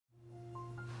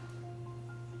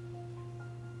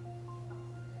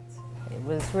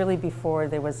was really before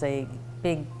there was a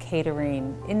big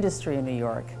catering industry in New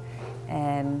York,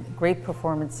 and Great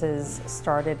Performances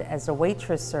started as a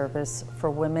waitress service for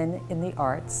women in the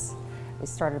arts. We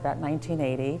started about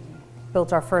 1980.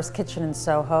 Built our first kitchen in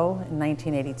Soho in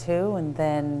 1982, and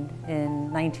then in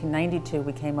 1992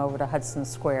 we came over to Hudson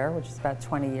Square, which is about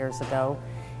 20 years ago,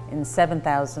 in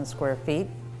 7,000 square feet.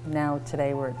 Now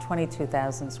today we're at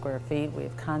 22,000 square feet. We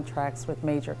have contracts with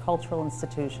major cultural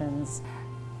institutions.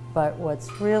 But what's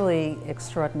really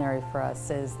extraordinary for us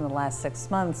is in the last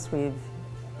 6 months we've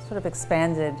sort of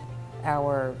expanded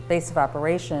our base of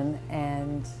operation,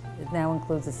 and it now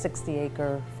includes a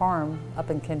 60-acre farm up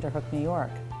in Kinderhook, New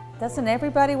York. Doesn't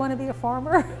everybody want to be a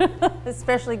farmer?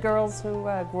 Especially girls who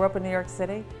grew up in New York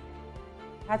City?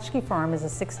 HRHCare Farm is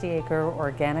a 60-acre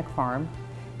organic farm.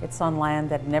 It's on land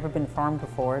that had never been farmed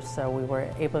before, so we were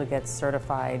able to get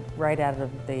certified right out of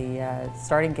the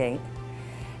starting gate.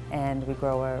 And we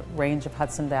grow a range of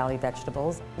Hudson Valley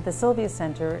vegetables. The Sylvia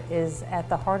Center is at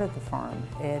the heart of the farm.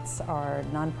 It's our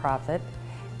nonprofit,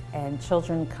 and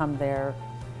children come there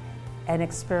and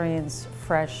experience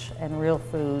fresh and real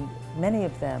food, many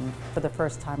of them for the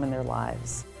first time in their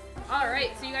lives. All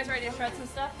right, so you guys ready to shred some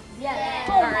stuff? Yeah.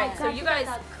 All right, so you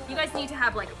guys need to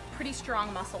have like pretty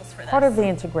strong muscles for this. Part of the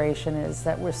integration is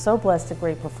that we're so blessed at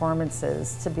Great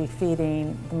Performances to be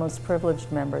feeding the most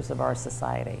privileged members of our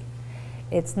society.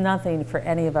 It's nothing for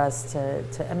any of us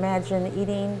to imagine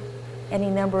eating any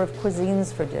number of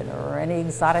cuisines for dinner, or any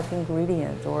exotic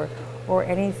ingredient, or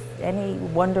any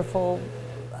wonderful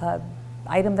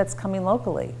item that's coming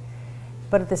locally.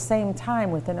 But at the same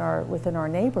time, within our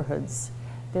neighborhoods,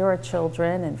 there are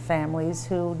children and families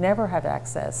who never have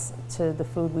access to the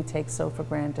food we take so for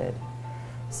granted.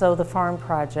 So the Farm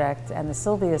Project and the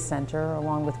Sylvia Center,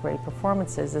 along with Great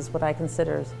Performances, is what I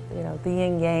consider, the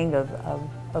yin-yang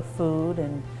of food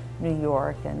and New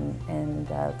York, and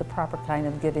the proper kind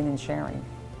of giving and sharing.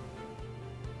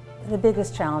 The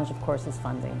biggest challenge, of course, is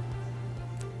funding.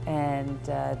 And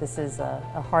this is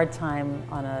a hard time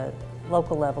on a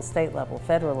local level, state level,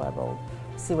 federal level.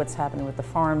 See what's happening with the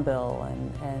Farm Bill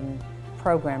and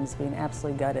programs being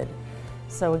absolutely gutted.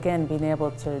 So again, being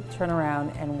able to turn around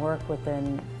and work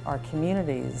within our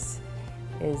communities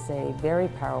is a very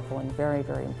powerful and very,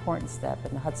 very important step.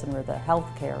 And the Hudson River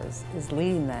HRHCare is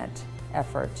leading that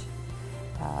effort,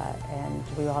 and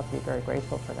we all have to be very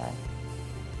grateful for that.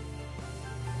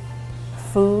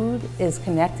 Food is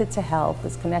connected to health,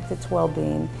 is connected to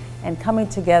well-being, and coming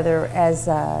together as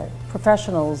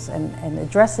professionals and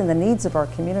addressing the needs of our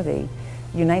community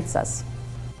unites us.